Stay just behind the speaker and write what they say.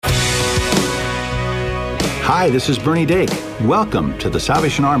Hi, this is Bernie Dake. Welcome to the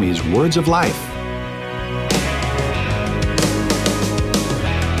Salvation Army's Words of Life.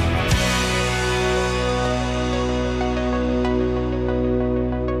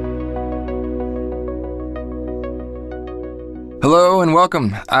 Hello and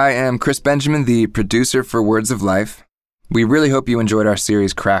welcome. I am Chris Benjamin, the producer for Words of Life. We really hope you enjoyed our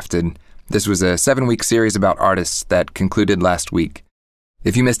series, Crafted. This was a 7-week series about artists that concluded last week.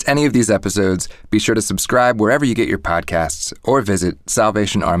 If you missed any of these episodes, be sure to subscribe wherever you get your podcasts or visit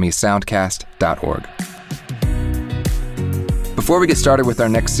salvationarmysoundcast.org. Before we get started with our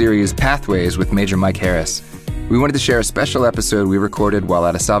next series, Pathways with Major Mike Harris, we wanted to share a special episode we recorded while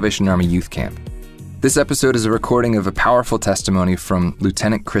at a Salvation Army youth camp. This episode is a recording of a powerful testimony from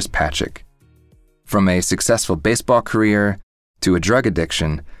Lieutenant Chris Pachik. From a successful baseball career to a drug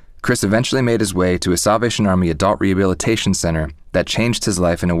addiction, Chris eventually made his way to a Salvation Army adult rehabilitation center that changed his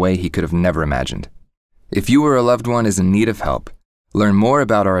life in a way he could have never imagined. If you or a loved one is in need of help, learn more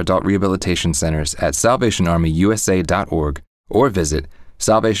about our adult rehabilitation centers at salvationarmyusa.org or visit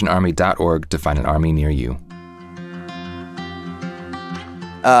salvationarmy.org to find an army near you.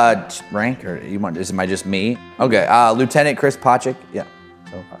 Rank, or am I just me? Okay, Lieutenant Chris Pachik, yeah.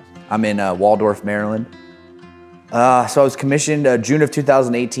 So I'm in Waldorf, Maryland. So I was commissioned June of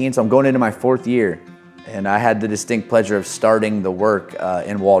 2018, so I'm going into my 4th year. And I had the distinct pleasure of starting the work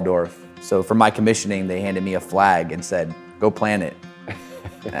in Waldorf. So for my commissioning, they handed me a flag and said, go plant it.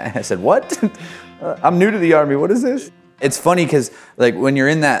 I said, what? I'm new to the Army, what is this? It's funny because like when you're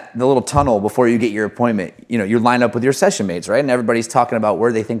in the little tunnel before you get your appointment, you line up with your session mates, right? And everybody's talking about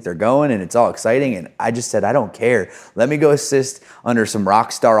where they think they're going and it's all exciting. And I just said, I don't care. Let me go assist under some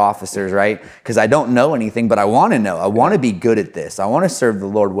rock star officers, right? Because I don't know anything, but I want to know. I want to be good at this. I want to serve the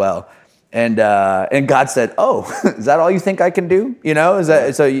Lord well. And God said, oh, is that all you think I can do? Is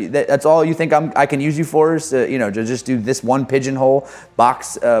that that's all you think I can use you for is, to just do this one pigeonhole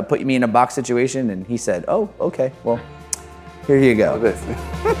box, put me in a box situation? And he said, oh, okay, well, here you go.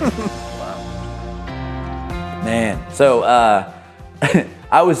 Wow. Man, so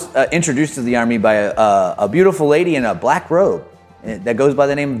I was introduced to the Army by a beautiful lady in a black robe that goes by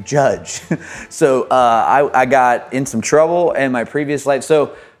the name of Judge. So I got in some trouble in my previous life.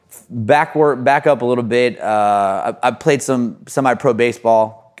 So back up a little bit. I played some semi-pro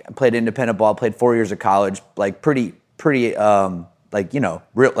baseball. I played independent ball. Played 4 years of college, like pretty real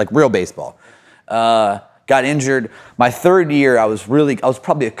baseball. Got injured. My 3rd year, I was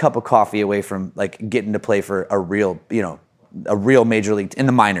probably a cup of coffee away from like getting to play for a real major league in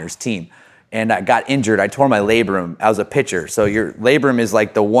the minors team. And I got injured. I tore my labrum. I was a pitcher. So your labrum is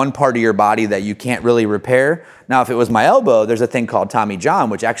like the one part of your body that you can't really repair. Now, if it was my elbow, there's a thing called Tommy John,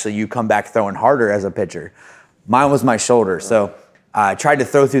 which actually you come back throwing harder as a pitcher. Mine was my shoulder. So I tried to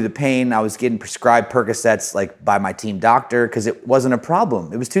throw through the pain. I was getting prescribed Percocets like by my team doctor because it wasn't a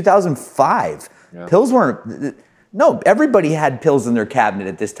problem. It was 2005. Yeah. Pills weren't, everybody had pills in their cabinet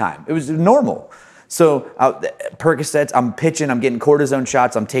at this time. It was normal. So Percocets, I'm pitching, I'm getting cortisone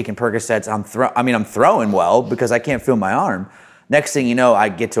shots, I'm taking Percocets, I'm throwing well because I can't feel my arm. Next thing you know, I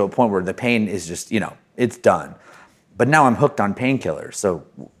get to a point where the pain is just, it's done. But now I'm hooked on painkillers. So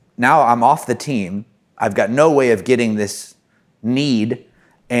now I'm off the team. I've got no way of getting this need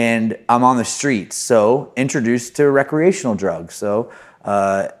and I'm on the streets. So introduced to recreational drugs. So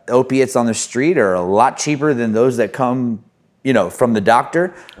opiates on the street are a lot cheaper than those that come, from the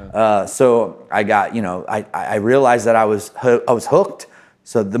doctor. So I got, I realized that I was hooked.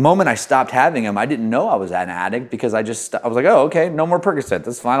 So the moment I stopped having them, I didn't know I was an addict because I was like, oh, okay, no more Percocet.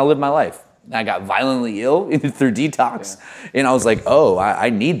 That's fine. I'll live my life. And I got violently ill through detox. Yeah. And I was like, oh, I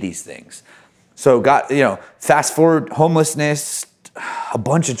need these things. So fast forward, homelessness, a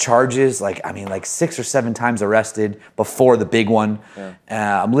bunch of charges, like 6 or 7 times arrested before the big one.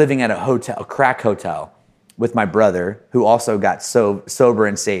 Yeah. I'm living at a crack hotel with my brother, who also got sober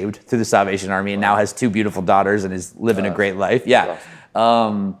and saved through the Salvation Army and now has 2 beautiful daughters and is living a great life. Yeah.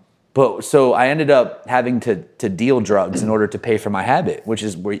 Awesome. But so I ended up having to deal drugs in order to pay for my habit, which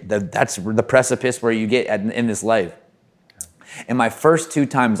is where that's the precipice where you get in this life. And my first 2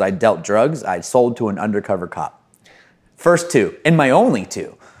 times I dealt drugs, I sold to an undercover cop. First 2, and my only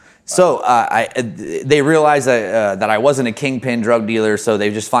 2. So they realized that I wasn't a kingpin drug dealer, so they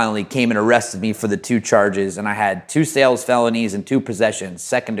just finally came and arrested me for the 2 charges, and I had 2 sales felonies and 2 possessions,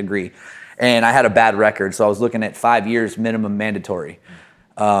 2nd degree, and I had a bad record, so I was looking at 5 years minimum mandatory.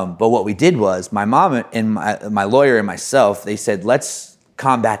 But what we did was, my mom and my lawyer and myself, they said, let's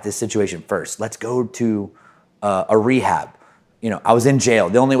combat this situation first. Let's go to a rehab. I was in jail.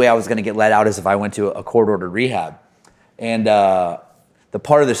 The only way I was going to get let out is if I went to a court-ordered rehab. And the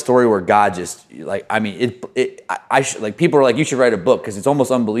part of the story where God just like, I mean, people are like, you should write a book because it's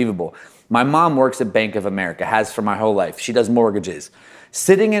almost unbelievable. My mom works at Bank of America, has for my whole life. She does mortgages.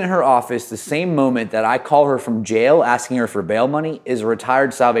 Sitting in her office the same moment that I call her from jail asking her for bail money is a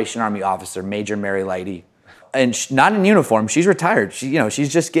retired Salvation Army officer, Major Mary Lighty. And not in uniform, she's retired.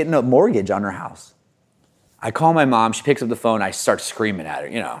 She's just getting a mortgage on her house. I call my mom, she picks up the phone, I start screaming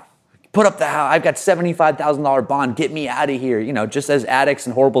at her, put up the house, I've got $75,000 bond, get me out of here, just as addicts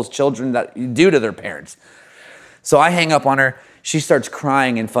and horrible children that do to their parents. So I hang up on her, she starts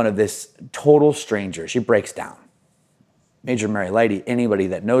crying in front of this total stranger, she breaks down. Major Mary Lighty, anybody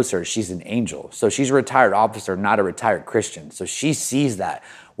that knows her, she's an angel. So she's a retired officer, not a retired Christian. So she sees that,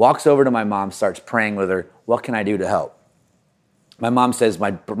 walks over to my mom, starts praying with her, what can I do to help? My mom says,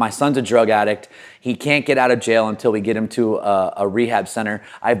 my son's a drug addict. He can't get out of jail until we get him to a rehab center.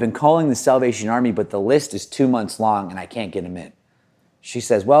 I've been calling the Salvation Army, but the list is 2 months long and I can't get him in. She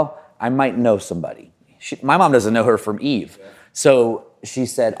says, well, I might know somebody. My mom doesn't know her from Eve. So she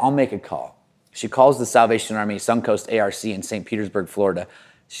said, I'll make a call. She calls the Salvation Army Suncoast ARC in St. Petersburg, Florida.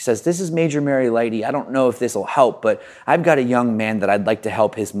 She says, this is Major Mary Lighty. I don't know if this will help, but I've got a young man that I'd like to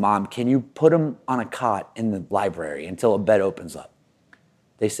help his mom. Can you put him on a cot in the library until a bed opens up?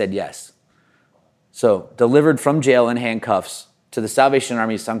 They said yes. So delivered from jail in handcuffs to the Salvation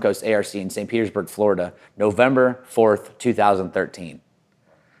Army Suncoast ARC in St. Petersburg, Florida, November 4th, 2013.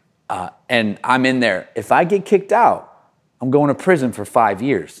 And I'm in there. If I get kicked out, I'm going to prison for 5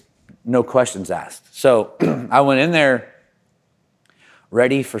 years. No questions asked. So I went in there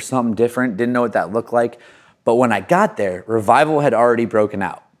ready for something different, didn't know what that looked like. But when I got there, revival had already broken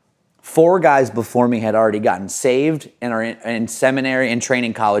out. 4 guys before me had already gotten saved and are in seminary and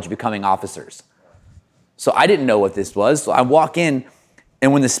training college becoming officers. So I didn't know what this was. So I walk in,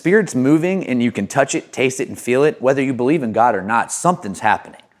 and when the Spirit's moving and you can touch it, taste it, and feel it, whether you believe in God or not, something's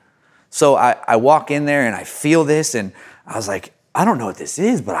happening. So I walk in there and I feel this, and I was like, I don't know what this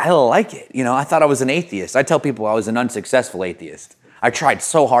is, but I like it. I thought I was an atheist. I tell people I was an unsuccessful atheist. I tried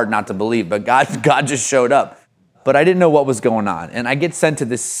so hard not to believe, but God just showed up. But I didn't know what was going on. And I get sent to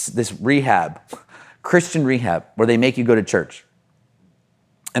this rehab, Christian rehab, where they make you go to church.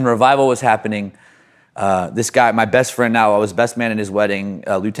 And revival was happening. This guy, my best friend now, I was best man at his wedding.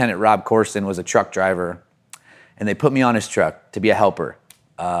 Lieutenant Rob Corson was a truck driver. And they put me on his truck to be a helper.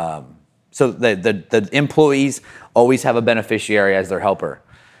 So the employees always have a beneficiary as their helper.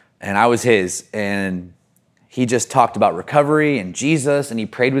 And I was his. And he just talked about recovery and Jesus. And he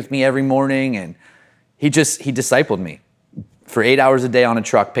prayed with me every morning. And he discipled me for 8 hours a day on a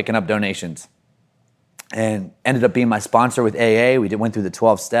truck picking up donations. And ended up being my sponsor with AA. We went through the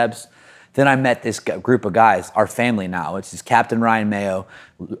 12 steps. Then I met this group of guys, our family now. It's just Captain Ryan Mayo,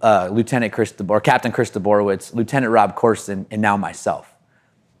 Captain Chris DeBorowitz, Lieutenant Rob Corson, and now myself.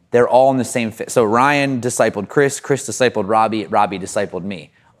 They're all in the same fit. So Ryan discipled Chris discipled Robbie discipled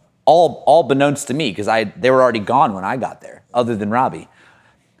me. All beknownst to me because they were already gone when I got there, other than Robbie.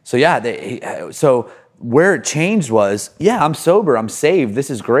 So so where it changed was, I'm sober, I'm saved, this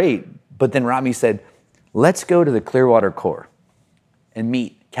is great. But then Robbie said, let's go to the Clearwater Corps and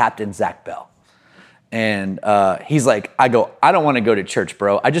meet Captain Zach Bell. And he's like, I don't want to go to church,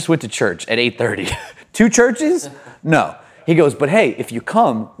 bro. I just went to church at 8:30. 2 churches? No. He goes, but hey, if you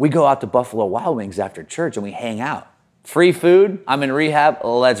come, we go out to Buffalo Wild Wings after church and we hang out. Free food, I'm in rehab,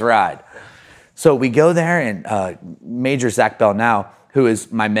 let's ride. So we go there, and Major Zach Bell now, who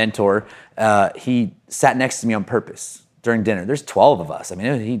is my mentor, he sat next to me on purpose during dinner. There's 12 of us. I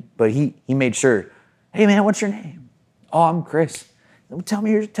mean, he made sure, hey man, what's your name? Oh, I'm Chris. Tell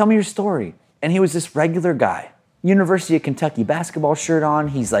me your story. And he was this regular guy, University of Kentucky basketball shirt on.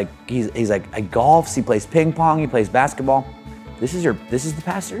 He's like, he golfs, he plays ping pong, he plays basketball. This is the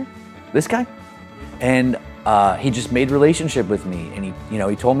pastor? This guy? And he just made relationship with me, and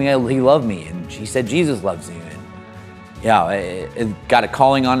he told me he loved me, and he said Jesus loves you. And it got a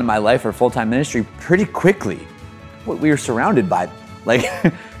calling onto my life for full-time ministry pretty quickly. We were surrounded by,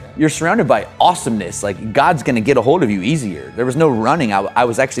 you're surrounded by awesomeness. Like, God's gonna get a hold of you easier. There was no running. I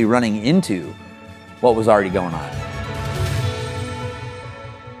was actually running into what was already going on.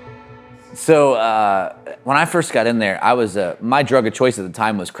 So when I first got in there, my drug of choice at the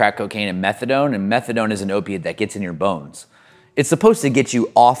time was crack cocaine and methadone is an opiate that gets in your bones. It's supposed to get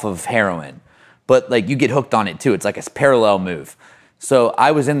you off of heroin, but you get hooked on it too. It's like a parallel move. So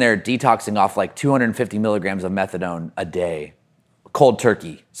I was in there detoxing off 250 milligrams of methadone a day, cold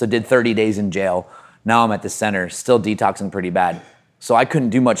turkey. So did 30 days in jail. Now I'm at the center, still detoxing pretty bad. So I couldn't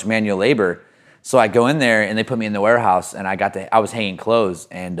do much manual labor. So I go in there and they put me in the warehouse, and I was hanging clothes,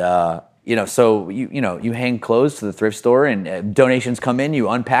 and So you hang clothes to the thrift store, and donations come in. You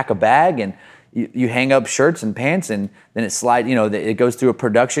unpack a bag, and you hang up shirts and pants, and then it goes through a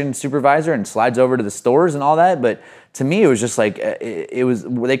production supervisor and slides over to the stores and all that. But to me, it was just like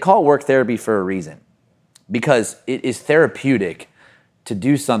they call it work therapy for a reason, because it is therapeutic to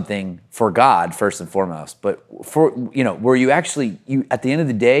do something for God first and foremost. But for where you at the end of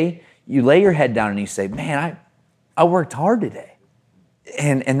the day, you lay your head down and you say, man, I worked hard today.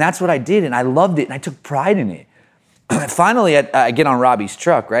 And that's what I did, and I loved it, and I took pride in it. Finally, I get on Robbie's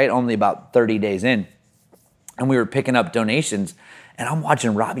truck, right? Only about 30 days in, and we were picking up donations, and I'm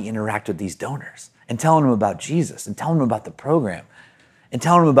watching Robbie interact with these donors and telling them about Jesus and telling them about the program and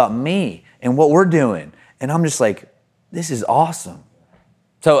telling them about me and what we're doing. And I'm just like, this is awesome.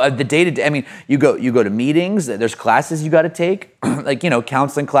 So the day-to-day, you go to meetings, there's classes you got to take, like,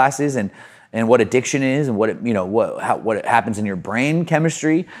 counseling classes and what addiction is and what happens in your brain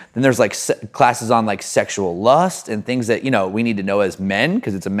chemistry. Then there's like classes on like sexual lust and things that, we need to know as men,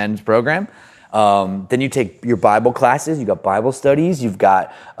 because it's a men's program. Then you take your Bible classes, you got Bible studies, you've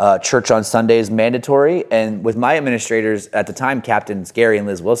got church on Sundays mandatory. And with my administrators at the time, Captains Gary and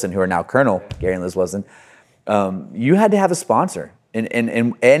Liz Wilson, who are now Colonel Gary and Liz Wilson, you had to have a sponsor.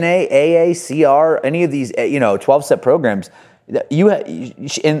 In NA, AA, CR, any of these 12-step programs, and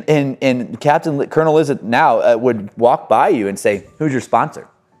Captain Colonel Liz now would walk by you and say, "Who's your sponsor?"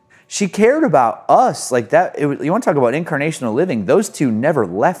 She cared about us like that. You want to talk about incarnational living? Those two never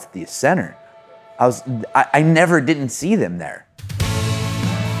left the center. I never didn't see them there.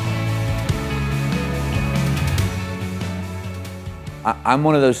 I'm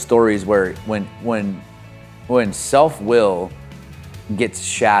one of those stories where when self-will gets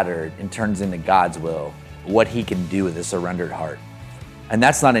shattered and turns into God's will, what he can do with a surrendered heart. And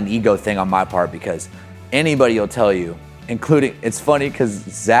that's not an ego thing on my part, because anybody will tell you, including, it's funny because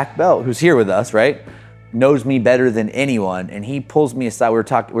Zach Bell, who's here with us, right, knows me better than anyone, and he pulls me aside. We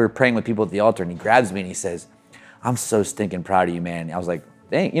were praying with people at the altar, and he grabs me and he says, "I'm so stinking proud of you, man." I was like,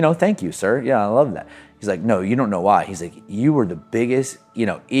 thank you, sir. Yeah, I love that. He's like, "No, you don't know why." He's like, "You were the biggest,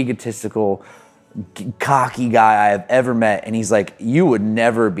 egotistical, cocky guy I have ever met." And he's like, "You would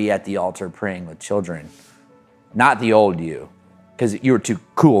never be at the altar praying with children. Not the old you, because you were too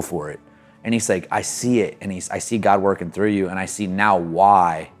cool for it." And he's like, "I see it, and I see God working through you, and I see now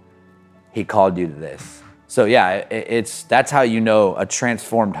why he called you to this." So yeah, that's how you know a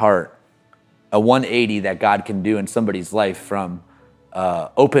transformed heart, a 180 that God can do in somebody's life, from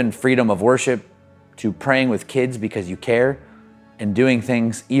open freedom of worship to praying with kids because you care and doing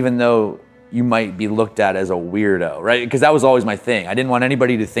things even though you might be looked at as a weirdo, right? Because that was always my thing. I didn't want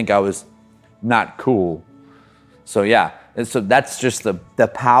anybody to think I was not cool. So yeah, and so that's just the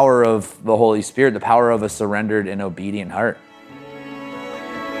power of the Holy Spirit, the power of a surrendered and obedient heart.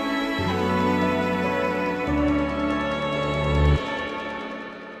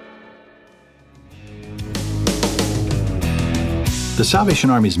 The Salvation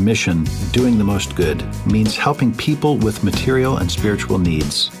Army's mission, doing the most good, means helping people with material and spiritual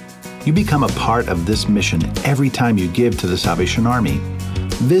needs. You become a part of this mission every time you give to the Salvation Army.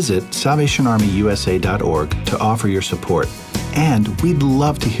 Visit salvationarmyusa.org to offer your support, and we'd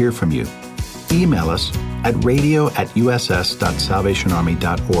love to hear from you. Email us at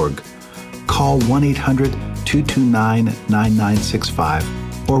radio@uss.salvationarmy.org. Call 1-800-229-9965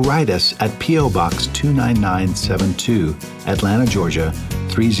 or write us at P.O. Box 29972, Atlanta, Georgia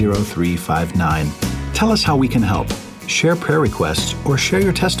 30359. Tell us how we can help. Share prayer requests or share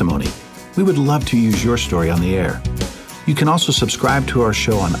your testimony. We would love to use your story on the air. You can also subscribe to our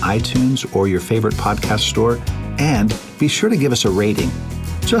show on iTunes or your favorite podcast store, and be sure to give us a rating.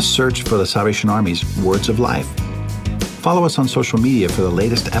 Just search for the Salvation Army's Words of Life. Follow us on social media for the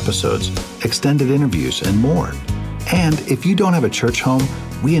latest episodes, extended interviews, and more. And if you don't have a church home,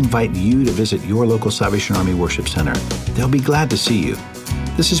 we invite you to visit your local Salvation Army Worship Center. They'll be glad to see you.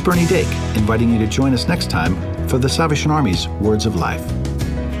 This is Bernie Dake, inviting you to join us next time for the Salvation Army's Words of Life.